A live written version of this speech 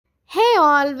Hey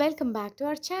all, welcome back to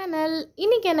our channel.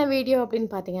 இன்னைக்கு என்ன video அப்படின்னு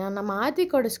பார்த்தீங்கன்னா நம்ம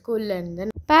ஆதிக்கோட ஸ்கூல்ல இருந்து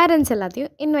பேரண்ட்ஸ்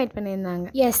எல்லாத்தையும் இன்வைட் பண்ணியிருந்தாங்க.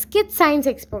 எஸ் கிட்ஸ் சயின்ஸ்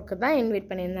எக்ஸ்போக்கு தான் இன்வைட்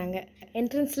பண்ணியிருந்தாங்க.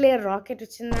 என்ட்ரன்ஸ்லேயே ராக்கெட்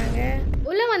வச்சுருந்தாங்க.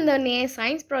 உள்ளே வந்தோடனே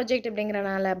சயின்ஸ் ப்ராஜெக்ட்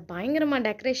அப்படிங்கிறனால பயங்கரமாக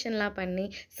டெக்கரேஷன்லாம் பண்ணி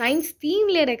சயின்ஸ்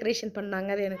தீம்லேயே டெக்கரேஷன்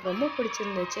பண்ணாங்க. அது எனக்கு ரொம்ப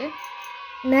பிடிச்சிருந்துச்சு.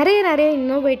 நிறைய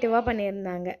இன்னோவேட்டிவாக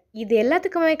பண்ணியிருந்தாங்க. இது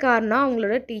எல்லாத்துக்குமே காரணம்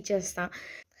அவங்களோட டீச்சர்ஸ் தான்.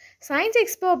 சயின்ஸ்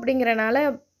எக்ஸ்போ அப்படிங்கிறனால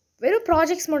வெறும்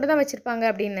ப்ராஜெக்ட்ஸ் மட்டும் தான் வச்சுருப்பாங்க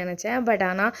அப்படின்னு நினச்சேன். பட்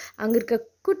ஆனால் அங்கே இருக்க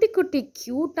குட்டி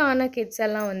க்யூட்டான கிட்ஸ்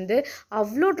எல்லாம் வந்து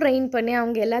அவ்வளோ ட்ரெயின் பண்ணி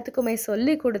அவங்க எல்லாத்துக்குமே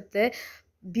சொல்லி கொடுத்து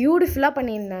பியூட்டிஃபுல்லாக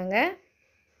பண்ணியிருந்தாங்க.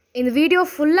 இந்த வீடியோ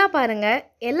ஃபுல்லாக பாருங்கள்.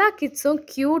 எல்லா கிட்ஸும்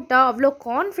க்யூட்டாக அவ்வளோ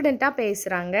கான்ஃபிடெண்ட்டாக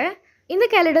பேசுகிறாங்க. இந்த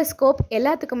கேலிடோஸ்கோப்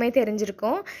எல்லாத்துக்குமே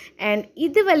தெரிஞ்சிருக்கும். அண்ட்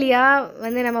இது வழியாக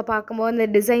வந்து நம்ம பார்க்கும்போது இந்த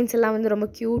டிசைன்ஸ் எல்லாம் வந்து ரொம்ப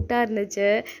க்யூட்டாக இருந்துச்சு.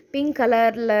 பிங்க்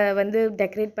கலரில் வந்து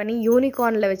டெக்கரேட் பண்ணி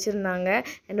யூனிகார்னில் வச்சுருந்தாங்க.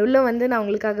 அண்ட் உள்ளே வந்து நான்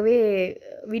உங்களுக்காகவே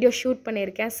வீடியோ ஷூட்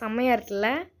பண்ணியிருக்கேன். செம்மையாக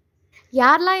இருக்குல்ல?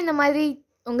 யாரெல்லாம் இந்த மாதிரி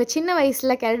உங்கள் சின்ன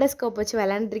வயசில் கேலிடோஸ்கோப் வச்சு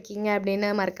விளாண்டுருக்கீங்க அப்படின்னு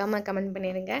மறக்காமல் கமெண்ட்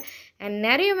பண்ணிடுங்க. அண்ட்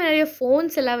நிறைய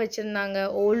ஃபோன்ஸ் எல்லாம் வச்சுருந்தாங்க.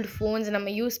 ஓல்டு ஃபோன்ஸ், நம்ம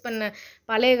யூஸ் பண்ண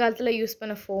பழைய காலத்தில் யூஸ்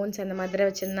பண்ண ஃபோன்ஸ் அந்த மாதிரி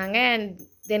வச்சுருந்தாங்க. அண்ட்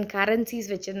தென் கரன்சிஸ்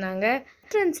வச்சுருந்தாங்க.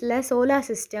 என்ட்ரன்ஸில் சோலார்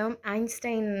சிஸ்டம்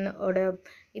ஐன்ஸ்டைனோட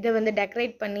இதை வந்து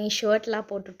டெக்கரேட் பண்ணி ஷர்ட்லாம்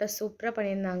போட்டுவிட்டு சூப்பராக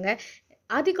பண்ணியிருந்தாங்க.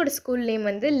 ஆதிக்கோட ஸ்கூல் நேம்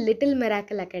வந்து little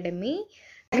miracle academy.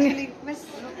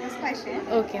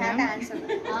 Okay ma'am.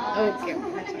 Okay.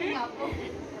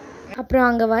 அப்புறம்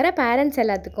அங்கே வர பேரண்ட்ஸ்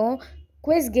எல்லாத்துக்கும்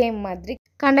குவிஸ் கேம் மாதிரி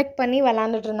கண்டக்ட் பண்ணி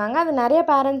விளாண்டுட்டு இருந்தாங்க. அது நிறைய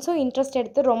பேரண்ட்ஸும் இன்ட்ரெஸ்ட்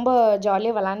எடுத்து ரொம்ப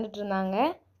ஜாலியாக விளாண்டுட்டு இருந்தாங்க.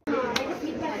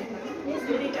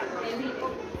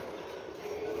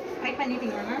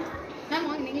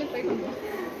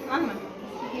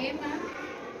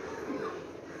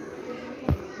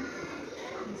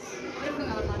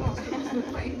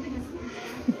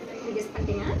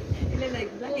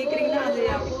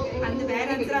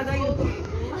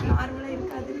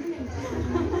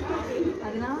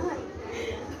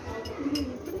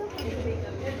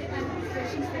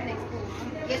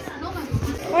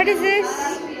 What is this?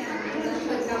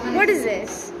 What is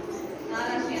this?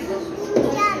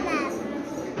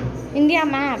 India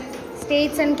map.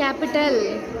 States and capital.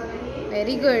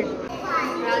 Very good.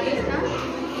 Rajasthan,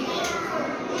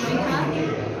 Bihar,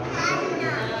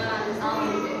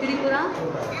 Tripura,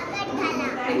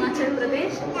 Himachal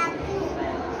Pradesh,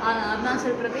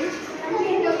 Arunachal Pradesh.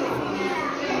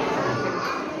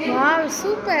 Wow,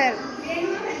 super.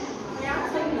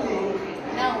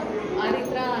 Now,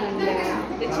 Aritra and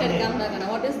Richard Gandagana.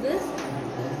 What is this?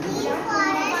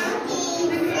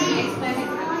 Explain it.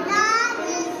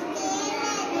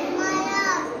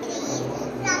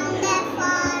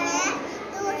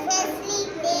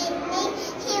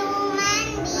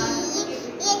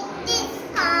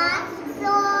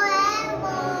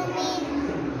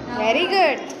 Very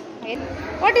good.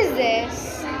 What is this?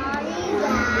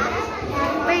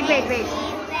 Wait.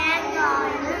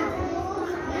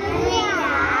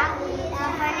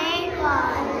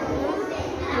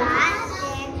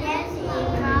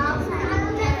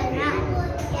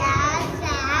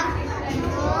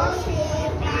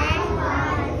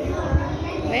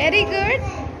 Very good.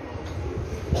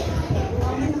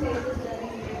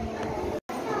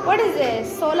 What is this?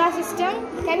 Solar system?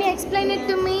 Can you explain it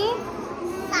to me?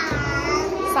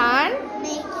 Sun.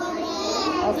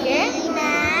 Okay.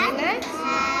 Venus.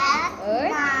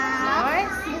 Earth.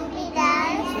 Mars.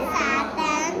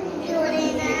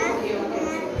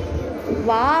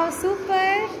 Wow,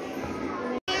 super.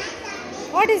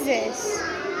 What is this?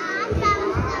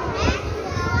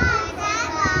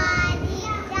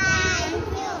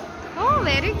 Oh,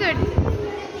 very good.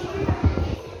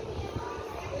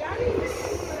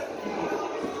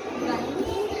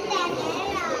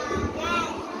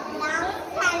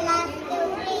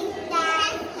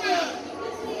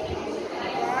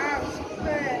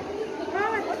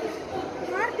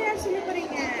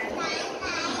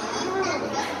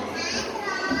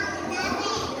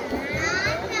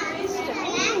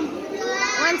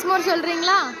 Once more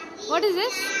சொல்றீங்களா? What is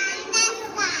this?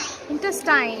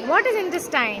 Intestine. What is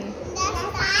intestine?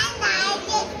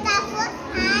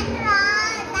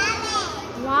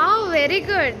 Wow, very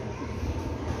good.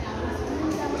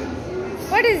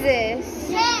 What is this?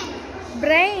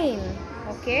 Brain.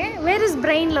 Okay. Where is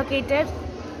brain located?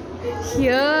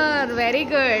 Here. Very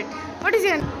good. What is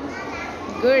your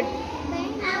good?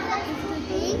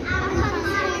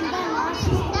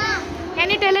 Can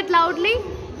you tell it loudly?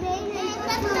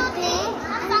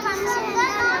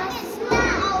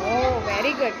 Oh,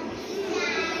 very good.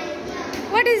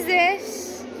 What is this?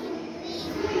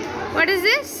 What is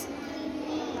this?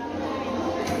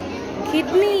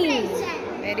 Kidney.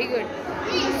 Very good.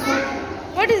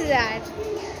 What is that?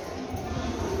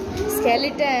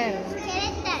 Skeleton.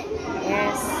 Skeleton.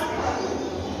 Yes.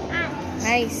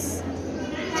 Nice.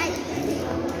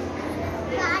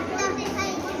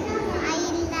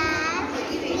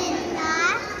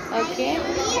 Okay.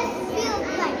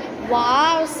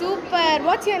 Wow, super.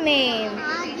 What's your name?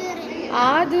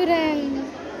 Aduran.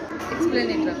 Explain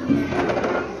it.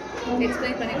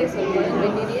 Explain பண்ணிட்டே சொல்லுங்க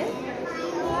material.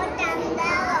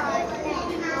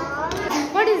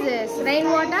 What is this?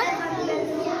 Rainwater?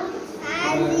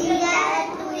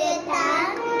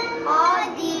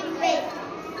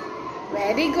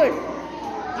 Very good.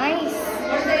 Nice.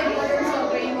 What is the importance of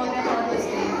rainwater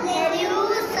harvesting?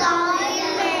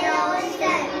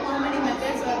 How many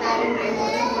methods are there in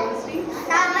rainwater harvesting?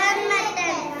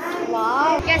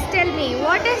 Wow. Yes, tell me,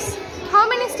 how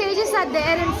many stages are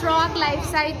there in frog life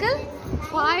cycle?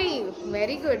 5.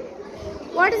 Very good.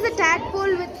 What is the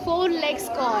tadpole with 4 legs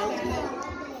called?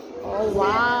 Oh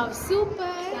wow,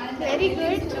 super. Very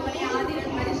good.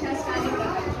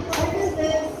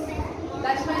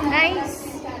 Nice.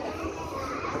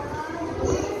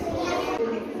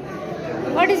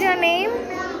 What is your name?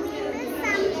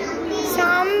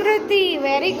 Samruti.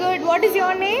 Very good. What is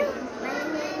your name?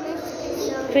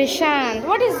 Prashant.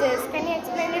 What is this? Can you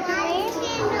explain it to me?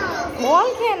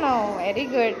 Volcano. Very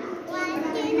good.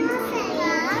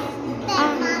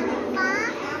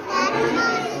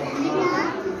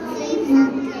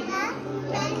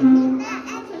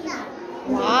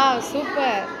 Wow,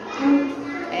 super.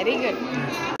 Very good.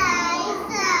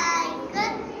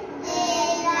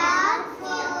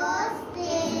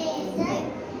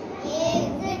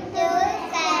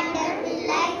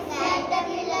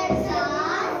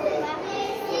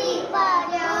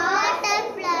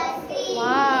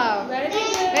 Wow.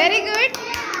 Very good.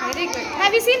 Very good.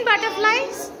 Have you seen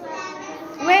butterflies?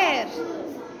 Where?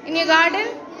 In your garden?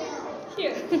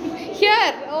 Here.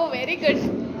 Here. Oh, very good.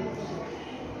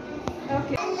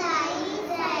 Okay.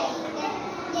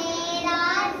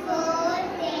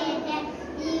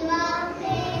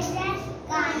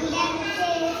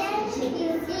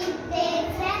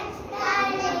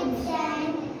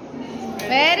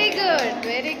 Very good.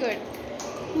 Very good.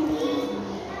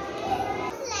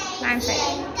 Plant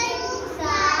side.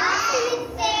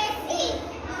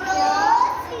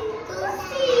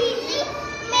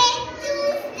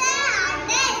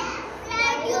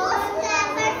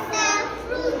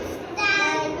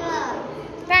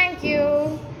 Thank you.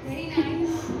 Very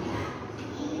nice.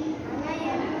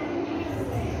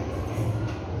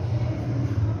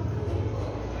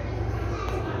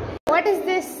 What is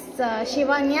this,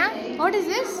 Shivanya? What is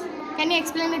this? Can you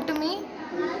explain it to me?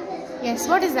 Yes,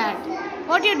 what is that?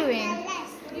 What you're doing?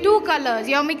 2 colors.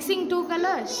 You're mixing 2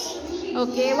 colors.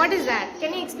 Okay, what is that?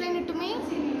 Can you explain it to me?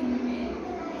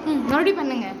 Nodi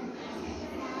pannunga.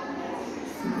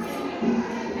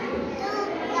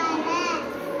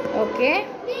 Okay.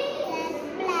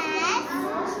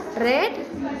 Red.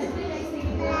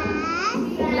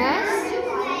 Plus.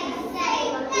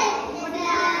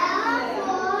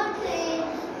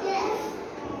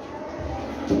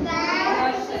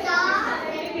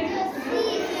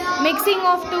 Mixing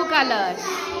of 2 colors.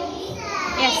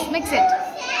 Yes, mix it.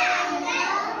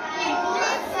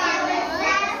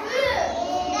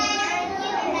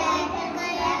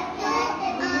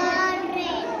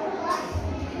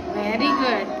 Very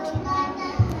good.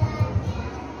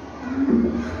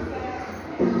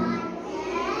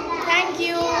 Thank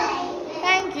you.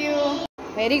 Thank you.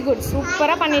 Very good. Super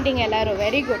பண்ணிட்டீங்க எல்லாரும்.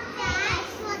 Very good.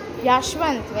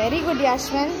 Yashwant. Very good,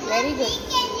 Yashwant. Very good.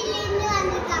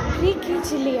 3 kg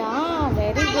chili.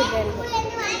 Very good. Very good.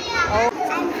 Oh.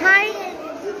 Hi.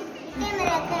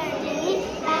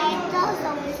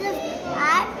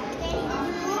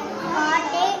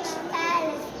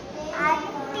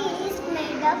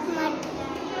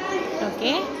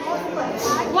 Okay.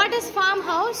 What is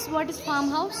farmhouse? What is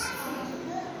farmhouse?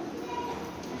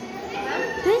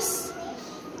 This?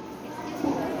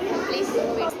 Please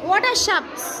wait. What are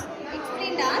shops?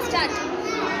 Explain the start.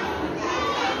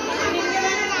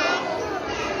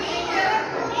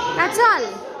 That's all.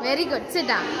 Very good. Sit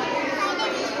down.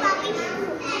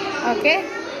 Okay.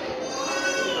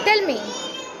 Tell me.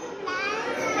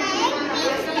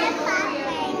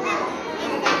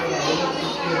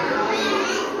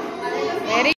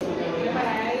 Very.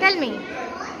 Tell me.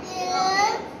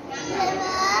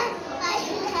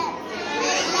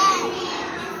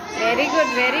 Very good.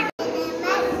 Very good.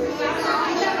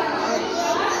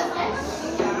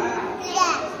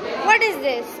 What is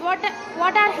this?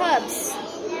 What are herbs?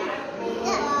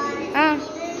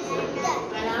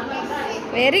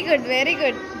 Very good. Very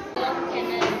good.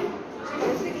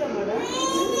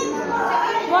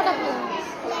 What are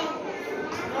plants?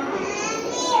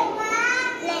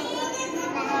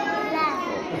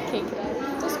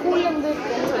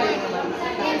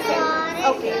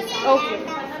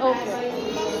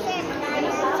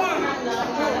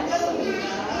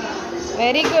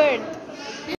 Very good.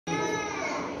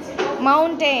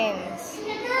 Mountains.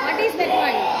 What is that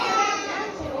one?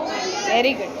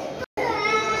 Very good.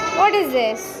 What is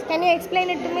this? Can you explain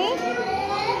it to me?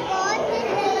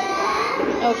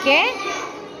 Okay.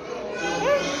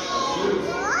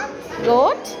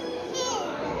 Goat.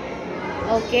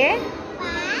 Okay.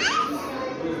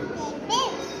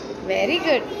 Very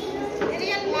good.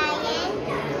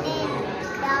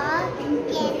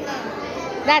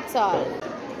 That's all.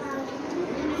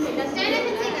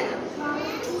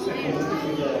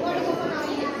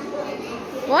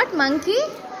 What? Monkey?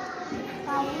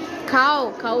 Cow.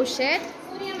 Cow shed.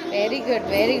 Very good.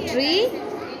 Very tree.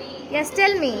 Yes,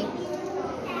 tell me.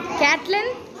 Catlin?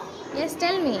 Yes,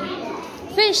 tell me.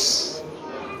 Fish.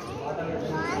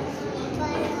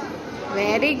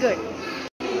 Very good.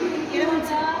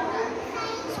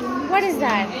 What is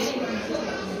that?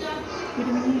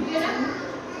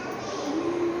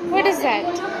 What is that?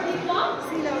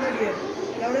 See louder, dear.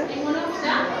 Louder. See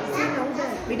louder.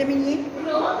 Vitamin E.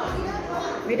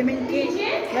 Vitamin K.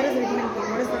 Where is vitamin K?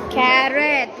 What is that?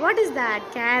 Carrot. What is that?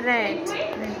 Carrot.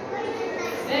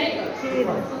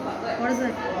 Kale. What is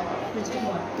that?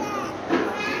 Vegetable.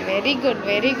 Very good.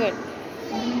 Very good.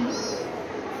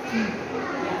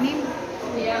 Neem.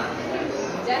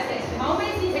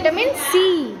 Vitamin C.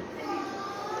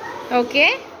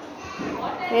 Okay.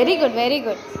 Very good. Very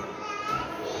good.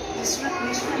 Vishwan.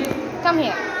 Come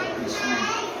here. Vishwan.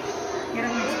 Get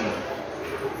up next week.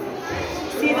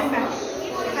 See the fat.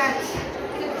 Fats.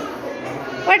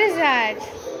 What is that?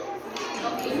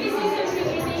 Proteins.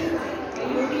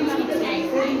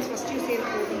 First you say the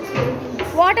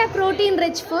proteins. What are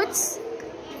protein-rich foods?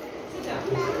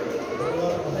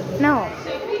 No.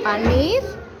 Paneer.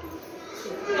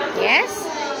 Yes.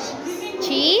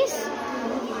 Cheese.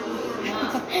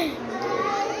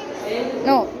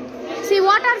 No. See,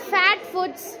 what are fat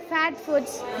foods? Fat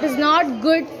foods. It is not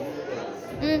good.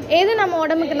 ஏது நம்ம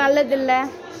உடம்புக்கு நல்லது இல்ல?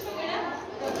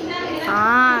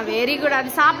 Very good. அது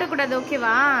சாப்பிட கூடாது,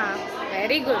 ஓகேவா?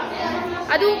 Very good.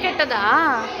 அதுவும் கெட்டதா?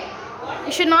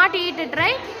 You should not eat it,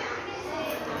 right?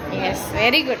 Yes,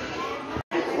 very good.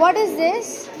 What is this?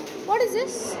 What is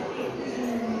this?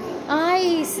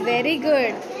 Eyes. Very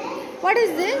good. What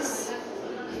is this?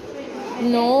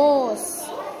 Nose.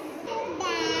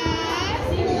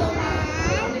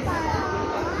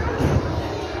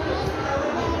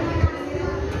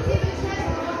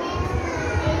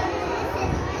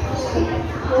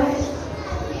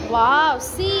 Wow,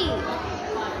 see.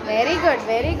 Very good,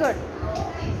 very good.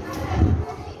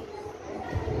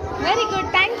 Very good.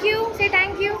 Thank you. Say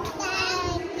thank you.